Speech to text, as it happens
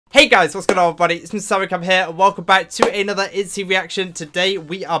Hey guys, what's going on everybody? It's MrSammyCam here and welcome back to another ITZY reaction. Today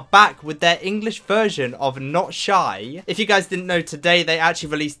we are back with their English version of Not Shy. If you guys didn't know, today they actually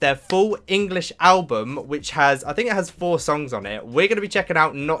released their full English album, which has, I think it has 4 songs on it. We're going to be checking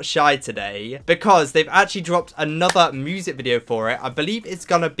out Not Shy today because they've actually dropped another music video for it. I believe it's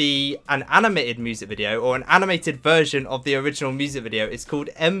going to be an animated music video or an animated version of the original music video. It's called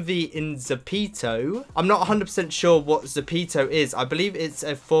MV in Zepeto. I'm not 100% sure what Zepeto is. I believe it's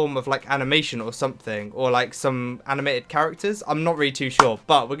a form of like animation or something, or like some animated characters. I'm not really too sure,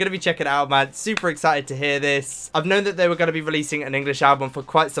 but we're gonna be checking it out, man. Super excited to hear this. I've known that they were going to be releasing an English album for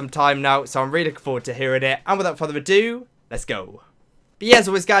quite some time now, so I'm really looking forward to hearing it. And without further ado, let's go. But yeah, as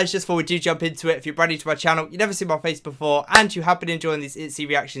always guys, just before we do jump into it, if you're brand new to my channel, you've never seen my face before, and you have been enjoying these ITZY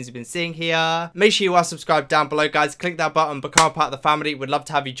reactions you've been seeing here, make sure you are subscribed down below guys. Click that button, become a part of the family. We'd love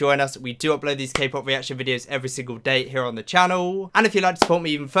to have you join us. We do upload these K-pop reaction videos every single day here on the channel. And if you'd like to support me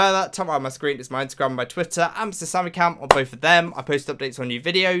even further, top right on my screen is my Instagram and my Twitter, and MrSammyCam on both of them. I post updates on new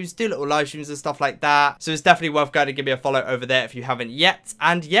videos, do little live streams and stuff like that. So it's definitely worth going to give me a follow over there if you haven't yet.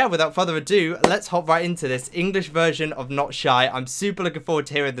 And yeah, without further ado, let's hop right into this English version of Not Shy. I'm super looking forward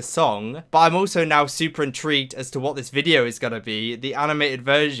to hearing the song, but I'm also now super intrigued as to what this video is gonna be, the animated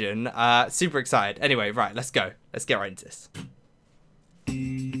version. Super excited. Anyway, right, let's go. Let's get right into this.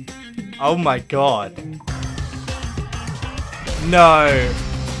 Oh my god. No.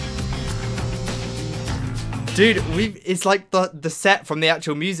 Dude, it's like the set from the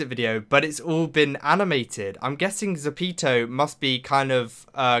actual music video, but it's all been animated. I'm guessing Zepeto must be kind of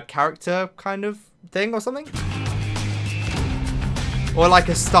a character kind of thing or something? Or like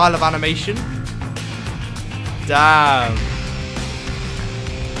a style of animation. Damn.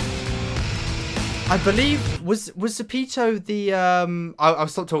 I believe, was Zepeto the, I'll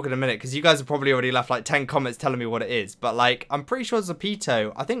stop talking in a minute because you guys have probably already left like 10 comments telling me what it is. But like, I'm pretty sure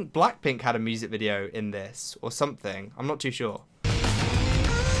Zepeto, I think Blackpink had a music video in this or something. I'm not too sure.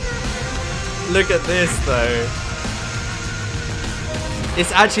 Look at this though.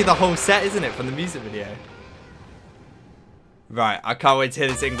 It's actually the whole set, isn't it, from the music video? Right, I can't wait to hear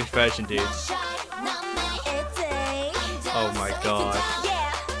this English version, dude. Oh my god.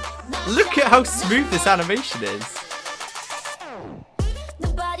 Look at how smooth this animation is.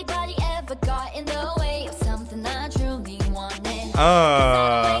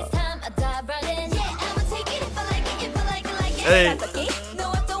 Hey.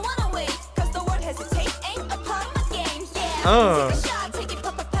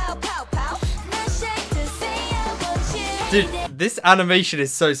 Dude, this animation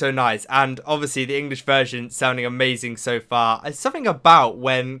is so nice, and obviously the English version sounding amazing so far. There's something about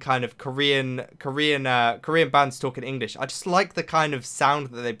when kind of Korean bands talk in English. I just like the kind of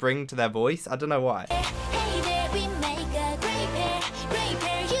sound that they bring to their voice. I don't know why.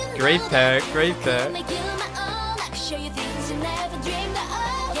 Great pair, great pair.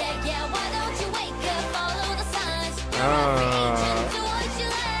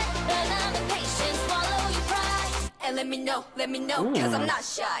 Let me know, cause I'm not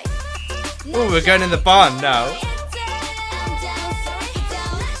shy. Oh, we're going in the barn now.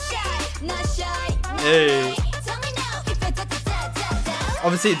 Hey.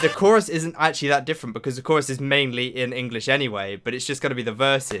 Obviously, the chorus isn't actually that different because the chorus is mainly in English anyway, but it's just going to be the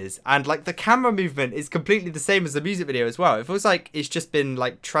verses. And like the camera movement is completely the same as the music video as well. It feels like it's just been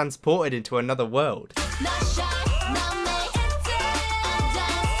like transported into another world.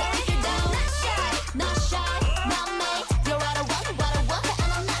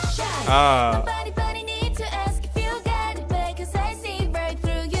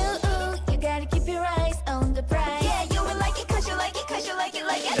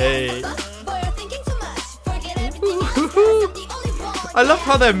 Hey. I love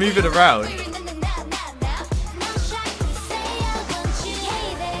how they're moving around.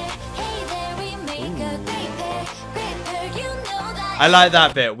 I like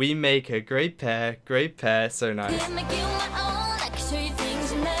that bit. We make a great pair, so nice.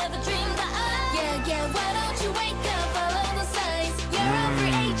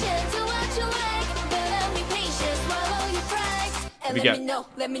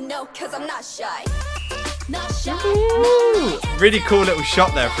 Let me know, cause I'm not shy. Ooh, really cool little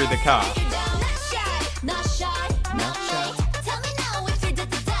shot there through the car.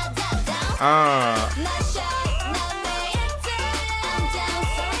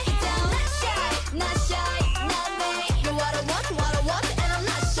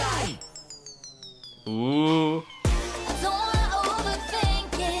 Ooh.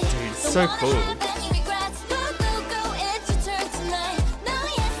 Dude, so cool.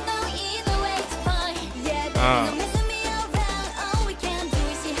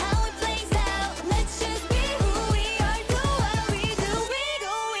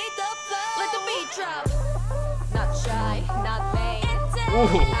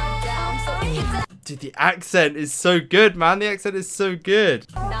 Ooh. Dude, the accent is so good, man. The accent is so good.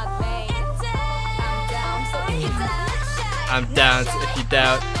 I'm down, so if you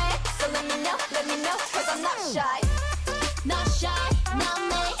doubt.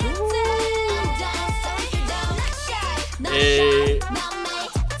 Hey.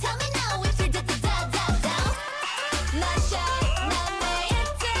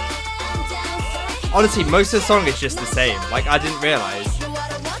 Honestly, most of the song is just the same. Like, I didn't realize.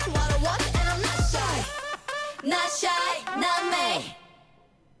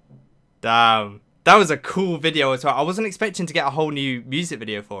 Damn. That was a cool video as well. I wasn't expecting to get a whole new music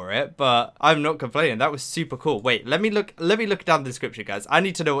video for it, but I'm not complaining. That was super cool. Wait, let me look down the description, guys. I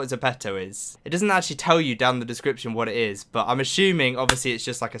need to know what Zepeto is. It doesn't actually tell you down the description what it is, but I'm assuming obviously it's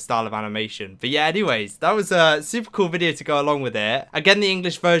just like a style of animation. But yeah, anyways, that was a super cool video to go along with it. Again, the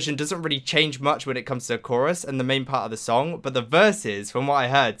English version doesn't really change much when it comes to the chorus and the main part of the song, but the verses, from what I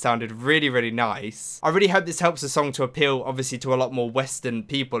heard, sounded really, really nice. I really hope this helps the song to appeal obviously to a lot more Western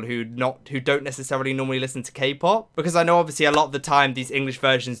people who don't necessarily normally listen to K-pop, because I know obviously a lot of the time these English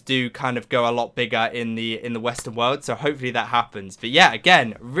versions do kind of go a lot bigger in the Western world, so hopefully that happens. But yeah,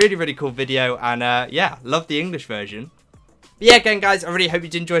 again, really, really cool video, and yeah, love the English version. But yeah, again, guys, I really hope you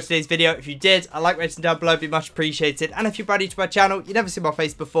did enjoy today's video. If you did, a like rating down below would be much appreciated. And if you're brand new to my channel, you've never seen my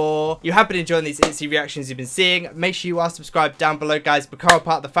face before, you have been enjoying these ITZY reactions you've been seeing, make sure you are subscribed down below, guys. Become a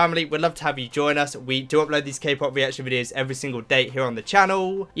part of the family. We'd love to have you join us. We do upload these K-pop reaction videos every single day here on the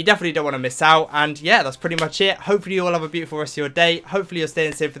channel. You definitely don't want to miss out. And yeah, that's pretty much it. Hopefully you all have a beautiful rest of your day. Hopefully you're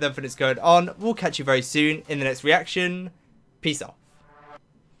staying safe with everything that's going on. We'll catch you very soon in the next reaction. Peace out.